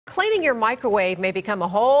Cleaning your microwave may become a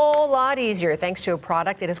whole lot easier thanks to a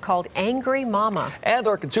product. It is called Angry Mama. And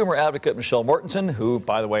our consumer advocate, Michelle Mortensen, who,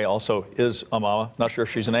 by the way, also is a mama. Not sure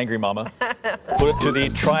if she's an angry mama. Put it to the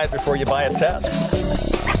try it before you buy it test.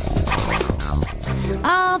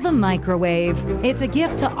 Ah, the microwave. It's a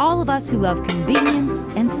gift to all of us who love convenience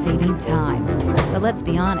and saving time. But let's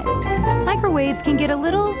be honest, microwaves can get a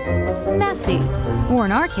little messy. Or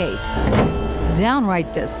in our case,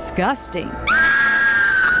 downright disgusting.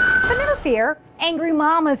 But never fear, Angry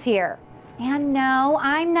Mama's here. And no,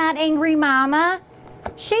 I'm not Angry Mama.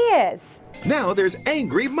 She is. Now there's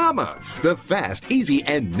Angry Mama, the fast, easy,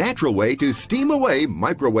 and natural way to steam away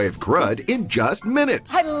microwave crud in just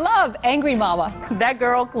minutes. I love Angry Mama. That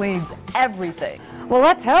girl cleans everything. Well,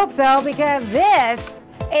 let's hope so, because this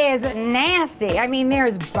is nasty. I mean,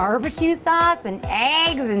 there's barbecue sauce and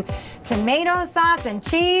eggs and tomato sauce and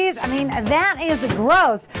cheese. I mean, that is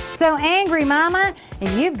gross. So, Angry Mama,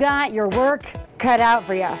 you've got your work cut out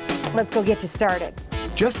for you. Let's go get you started.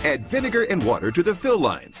 Just add vinegar and water to the fill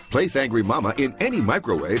lines. Place Angry Mama in any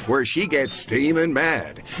microwave where she gets steaming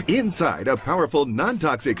mad. Inside, a powerful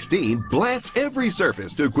non-toxic steam blasts every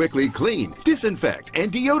surface to quickly clean, disinfect,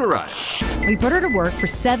 and deodorize. We put her to work for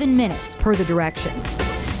 7 minutes per the directions.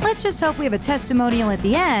 Let's just hope we have a testimonial at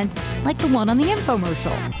the end, like the one on the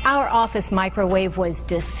infomercial. Our office microwave was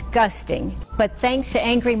disgusting, but thanks to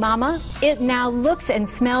Angry Mama, it now looks and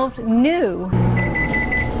smells new.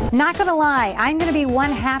 Not gonna lie, I'm gonna be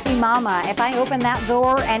one happy mama if I open that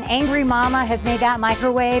door and Angry Mama has made that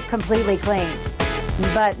microwave completely clean.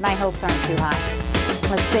 But my hopes aren't too high.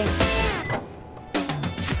 Let's see.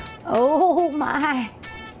 Oh my.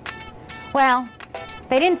 Well,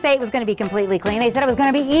 they didn't say it was gonna be completely clean. They said it was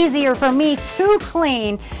gonna be easier for me to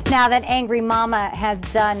clean now that Angry Mama has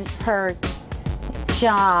done her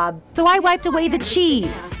job. So I wiped away the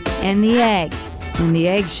cheese, and the egg, and the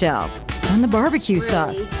eggshell, and the barbecue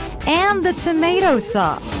sauce, and the tomato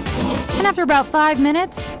sauce. And after about 5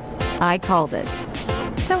 minutes, I called it.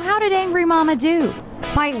 So how did Angry Mama do?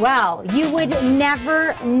 Quite well. You would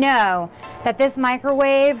never know that this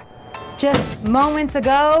microwave just moments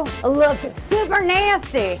ago looked super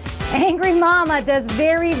nasty. Angry Mama does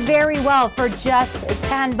very, very well for just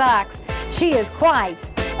 10 bucks. She is quite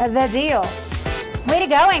the deal. Way to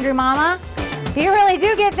go, Angry Mama. You really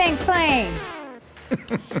do get things clean.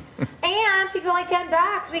 And she's only 10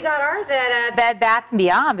 bucks. We got ours at Bed Bath &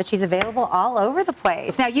 Beyond, but she's available all over the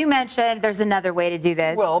place. Now, you mentioned there's another way to do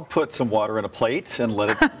this. Well, put some water in a plate and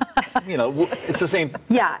let it, it's the same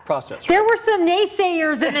process. There were some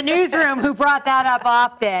naysayers in the newsroom who brought that up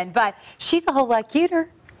often, but she's a whole lot cuter.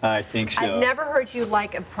 I think so. I've never heard you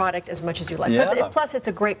like a product as much as you like. Yeah. Plus, it's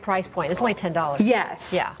a great price point. It's only $10. Yes.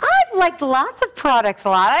 Yeah. I've liked lots of products a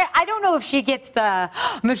lot. I don't know if she gets the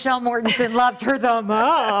Michelle Mortensen loved her the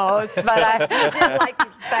most, but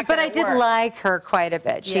I did like her quite a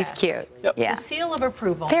bit. She's cute. Yep. Yeah. The seal of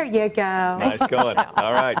approval. There you go. Nice going.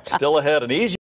 All right. Still ahead and easy.